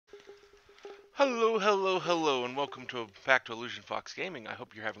Hello, hello, hello, and welcome back to Illusion Fox Gaming. I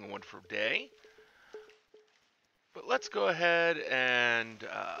hope you're having a wonderful day. But let's go ahead and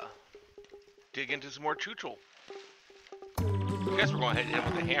dig into some more chuchel. I guess we're going to hit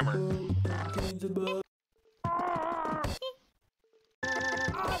him with a hammer.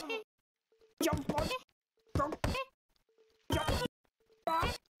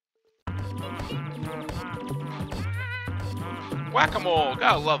 Whack-a-mole,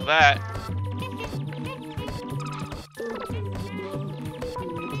 gotta love that.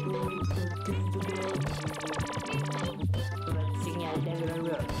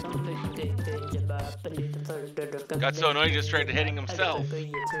 Got so annoyed he just tried to hitting himself.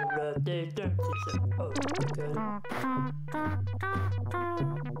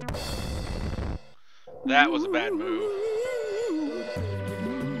 That was a bad move.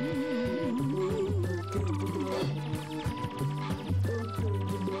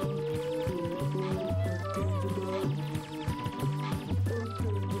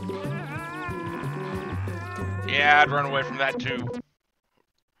 Yeah, I'd run away from that too.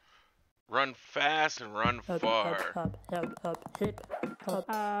 Run fast and run far.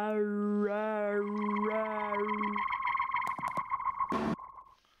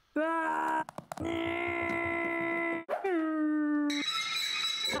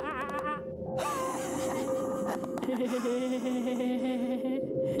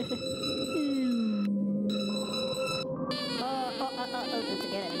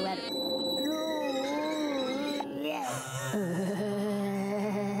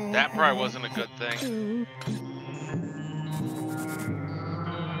 That probably wasn't a good thing.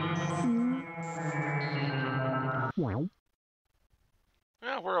 Well,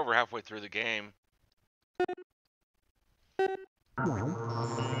 we're over halfway through the game.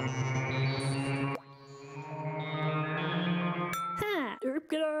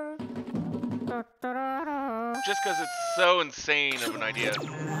 Just because it's so insane of an idea.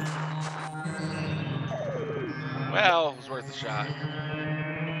 Well, it was worth a shot.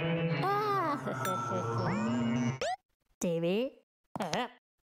 TV. Hey.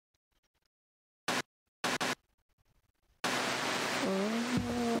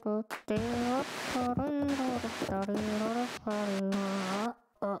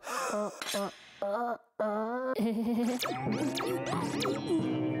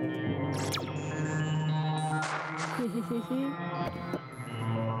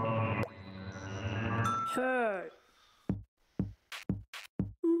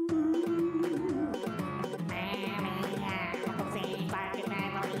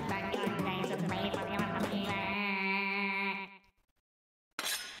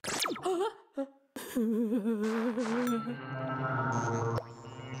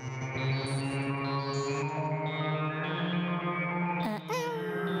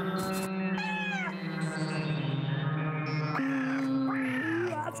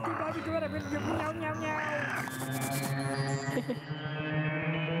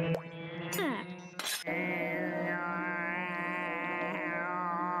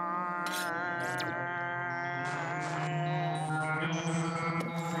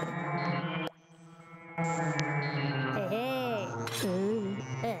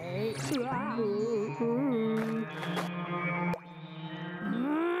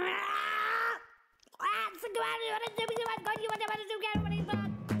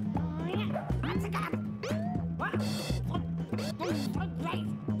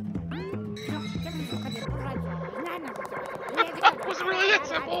 Was it really that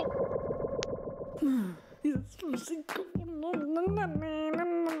simple?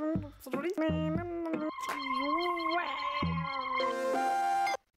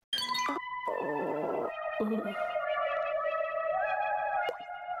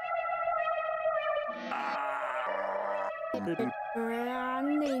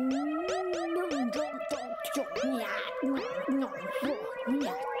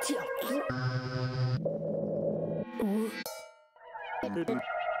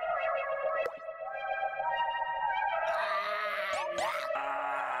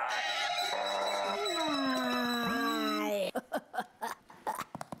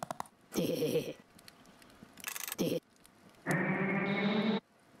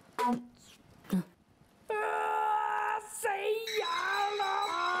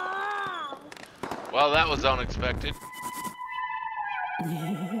 Well, that was unexpected.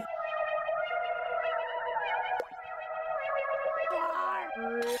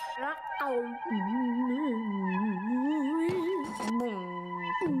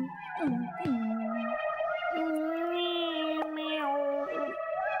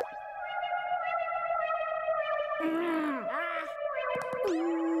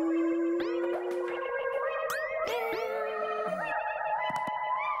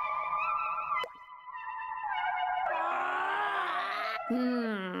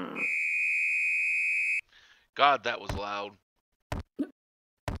 God, that was loud.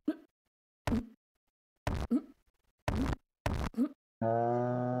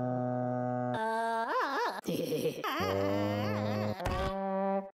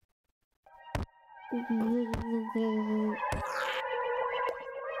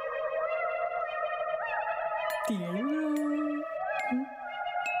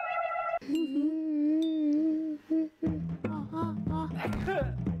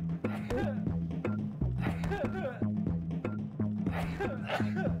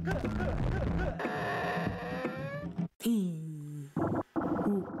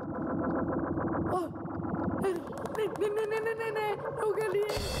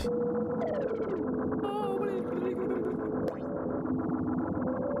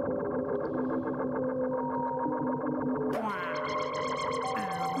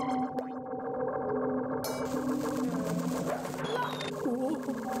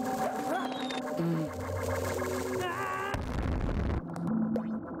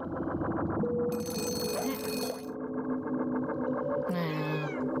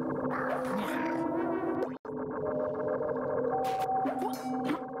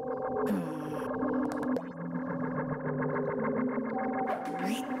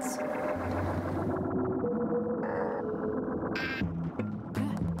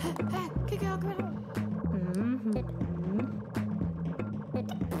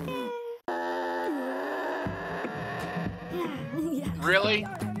 Really?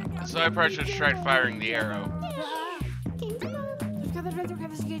 So I probably should have tried firing the arrow.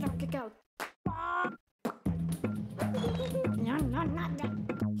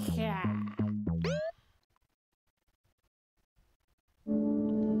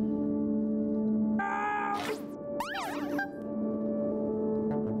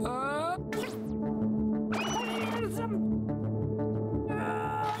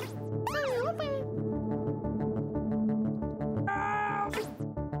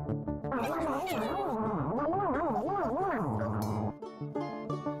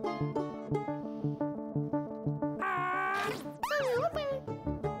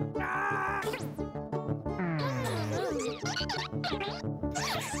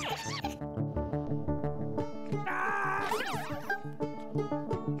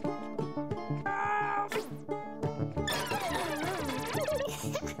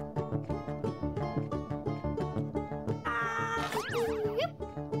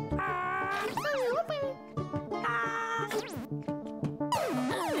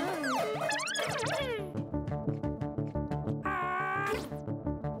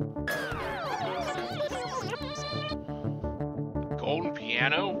 Golden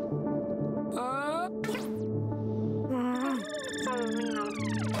piano?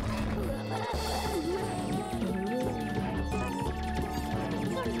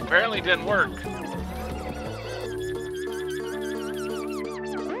 Apparently didn't work.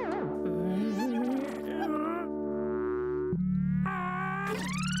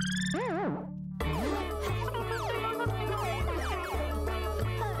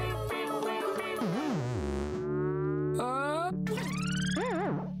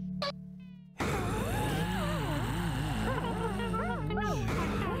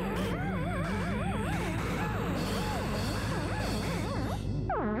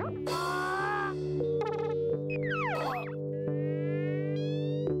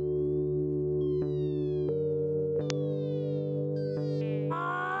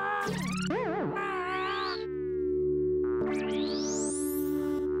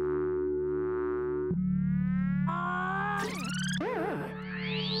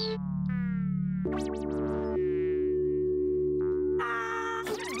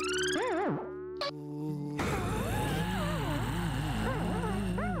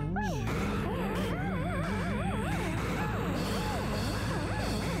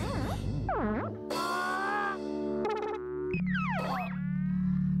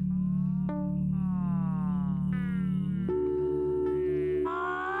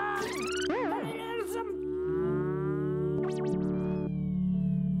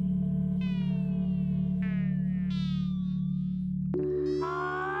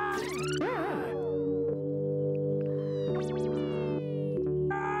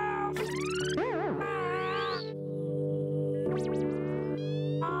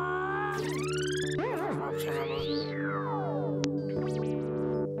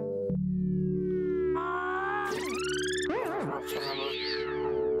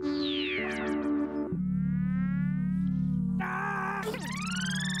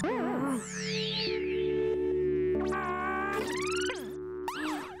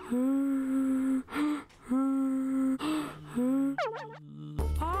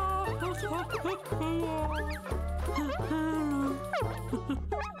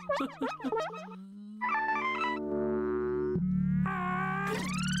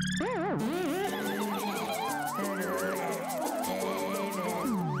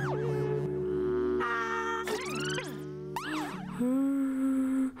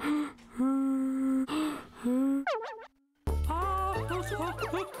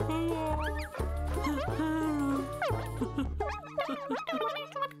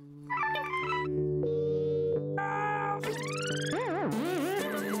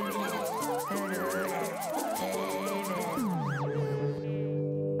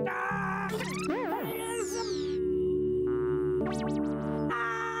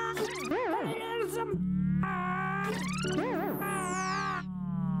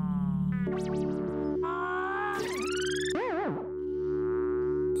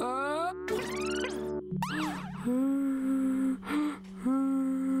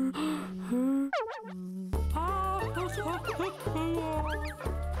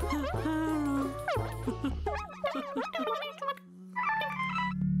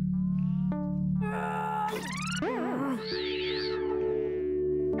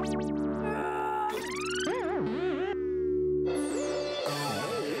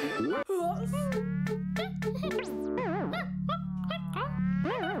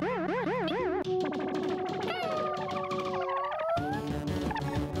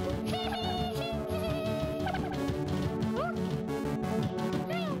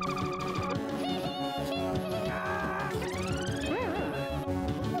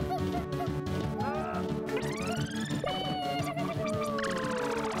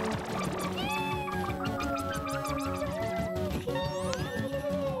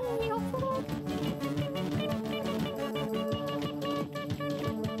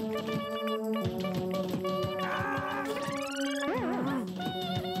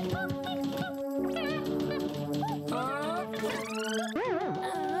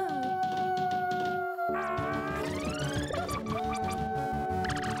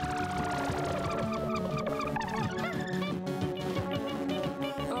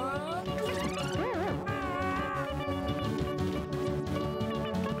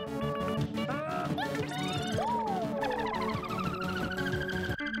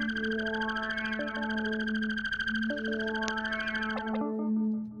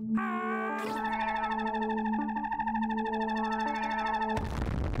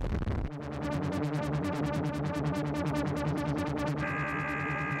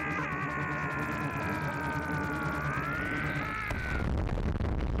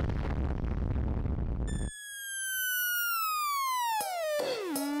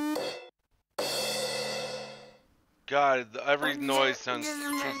 God, every noise sounds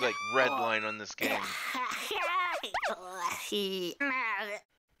like red line on this game.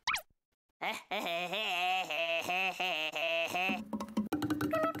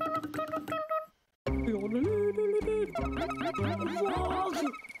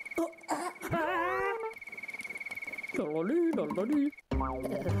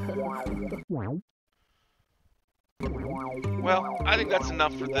 Well, I think that's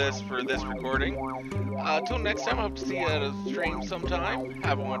enough for this recording. Till next time, I hope to see you at a stream sometime.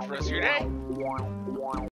 Have a wonderful rest of your day.